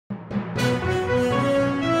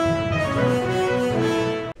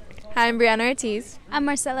I'm Briana Ortiz. I'm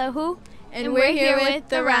Marcella Hu. And we're here with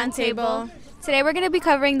the Roundtable. Today we're going to be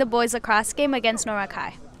covering the boys lacrosse game against Norwalk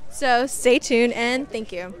High. So stay tuned and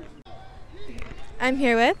thank you. I'm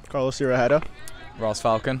here with Carlos Iraheta. Ross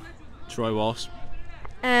Falcon. Troy Walsh.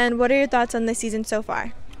 And what are your thoughts on the season so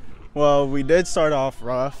far? Well, we did start off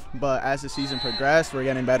rough, but as the season progressed, we're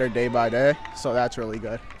getting better day by day, so that's really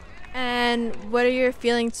good. And what are your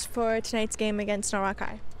feelings for tonight's game against Norwalk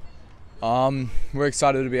High? We're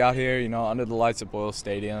excited to be out here, under the lights at Boyle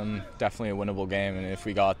Stadium. Definitely a winnable game, and if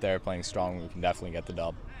we go out there playing strong, we can definitely get the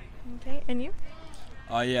dub. Okay, and you?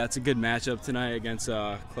 Yeah, it's a good matchup tonight against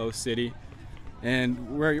Close City,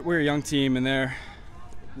 and we're a young team, and they're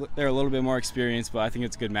a little bit more experienced, but I think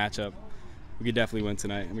it's a good matchup. We could definitely win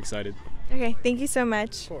tonight. I'm excited. Okay, thank you so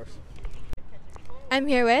much. Of course. I'm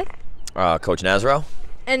here with Coach Nazaro.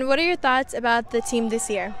 And what are your thoughts about the team this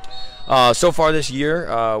year? So far this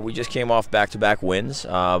year, we just came off back-to-back wins,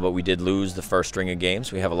 but we did lose the first string of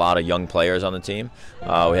games. We have a lot of young players on the team. We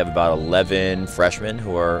have about 11 freshmen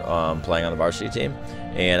who are playing on the varsity team,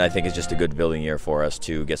 and I think it's just a good building year for us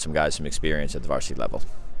to get some guys some experience at the varsity level.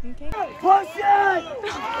 Okay.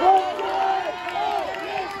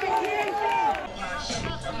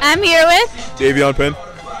 I'm here with. Davion Penn.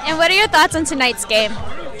 And what are your thoughts on tonight's game?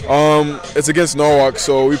 It's against Norwalk,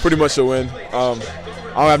 so we pretty much should win. I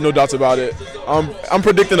don't have no doubts about it. I'm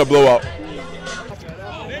predicting a blowout.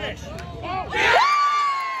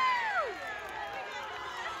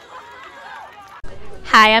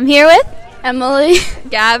 Hi, I'm here with Emily,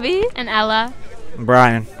 Gabby, and Ella.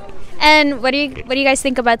 Brian. And what do you guys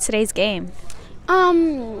think about today's game?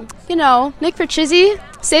 Nick Perchizzi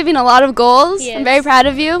saving a lot of goals. Yes. I'm very proud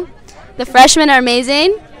of you. The freshmen are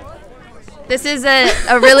amazing. This is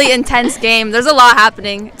a really intense game. There's a lot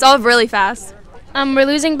happening. It's all really fast. We're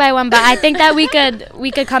losing by 1, but I think that we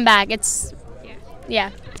could come back. It's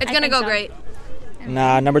gonna go great.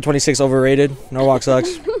 Nah, number 26 overrated. Norwalk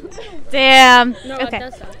sucks. Damn. Norwalk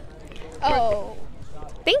does suck. Oh.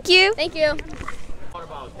 Thank you. Thank you.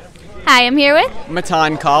 Hi, I'm here with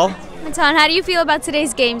Matan Call. Matan. How do you feel about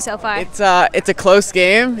today's game so far? It's a close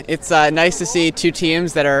game. It's nice to see two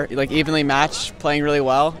teams that are evenly matched playing really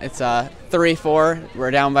well. It's 3-4. We're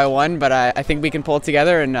down by 1, but I think we can pull it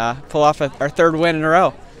together and pull off our third win in a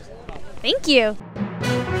row. Thank you.